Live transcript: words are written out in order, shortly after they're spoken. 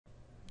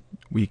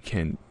We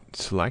can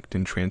select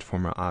and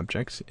transform our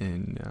objects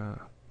in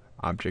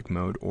object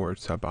mode or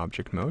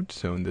sub-object mode.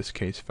 So in this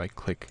case, if I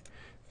click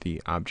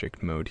the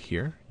object mode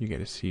here, you get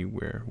to see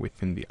we're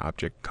within the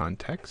object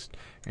context,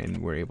 and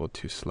we're able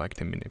to select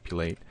and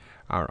manipulate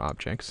our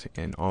objects,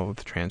 and all of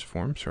the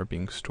transforms are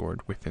being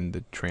stored within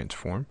the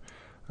transform,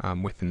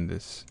 within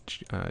this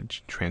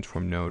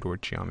transform node or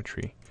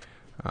geometry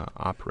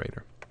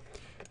operator.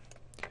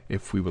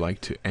 If we would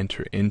like to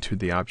enter into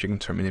the object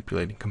and start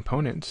manipulating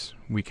components,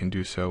 we can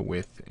do so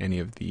with any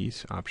of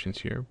these options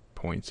here: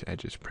 points,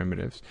 edges,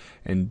 primitives.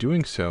 And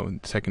doing so,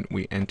 the second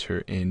we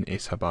enter in a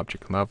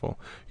sub-object level,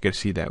 you get to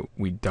see that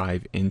we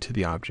dive into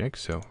the object.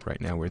 So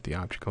right now we're at the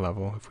object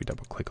level. If we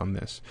double click on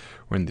this,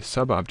 we're in the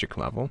sub-object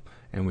level,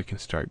 and we can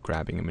start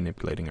grabbing and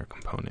manipulating our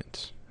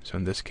components. So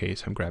in this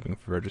case, I'm grabbing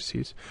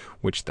vertices,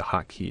 which the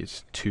hotkey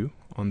is 2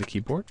 on the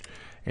keyboard.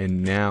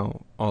 And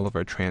now all of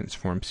our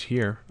transforms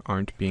here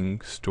aren't being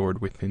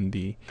stored within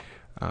the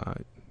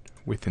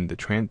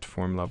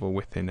transform level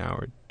within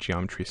our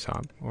geometry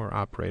sub or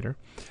operator,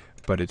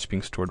 but it's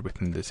being stored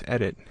within this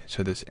edit.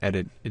 So this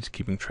edit is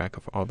keeping track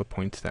of all the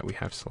points that we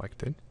have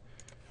selected.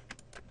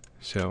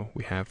 So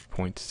we have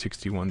points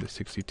 61 to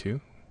 62,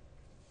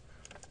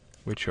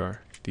 which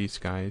are these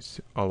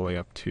guys, all the way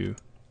up to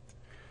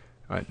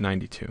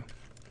 92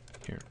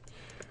 here.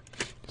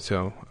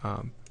 So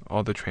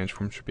all the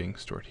transforms are being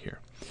stored here.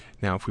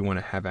 Now if we want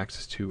to have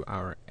access to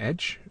our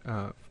edge,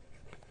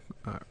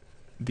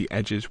 the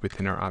edges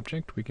within our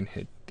object, we can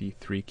hit the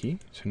 3 key.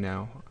 So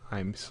now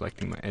I'm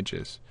selecting my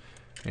edges,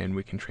 and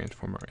we can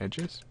transform our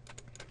edges.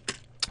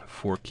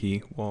 4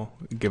 key will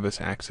give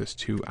us access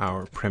to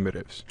our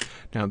primitives.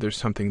 Now there's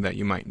something that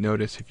you might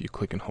notice if you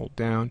click and hold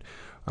down.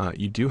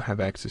 You do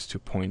have access to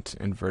points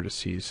and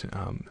vertices.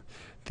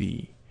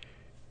 The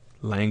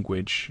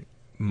language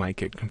might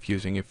get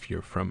confusing if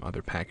you're from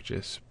other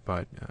packages,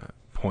 but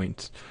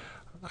points,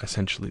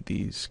 essentially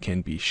these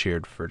can be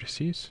shared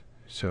vertices.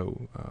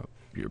 So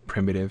your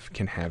primitive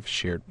can have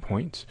shared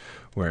points,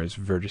 whereas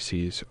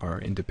vertices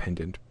are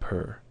independent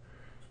per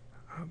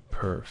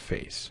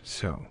face.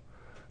 So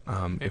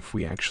if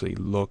we actually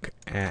look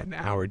at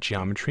our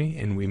geometry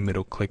and we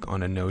middle click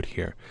on a node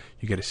here,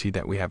 you get to see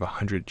that we have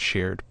 100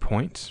 shared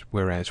points,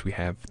 whereas we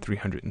have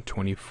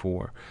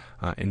 324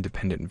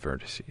 independent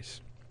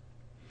vertices.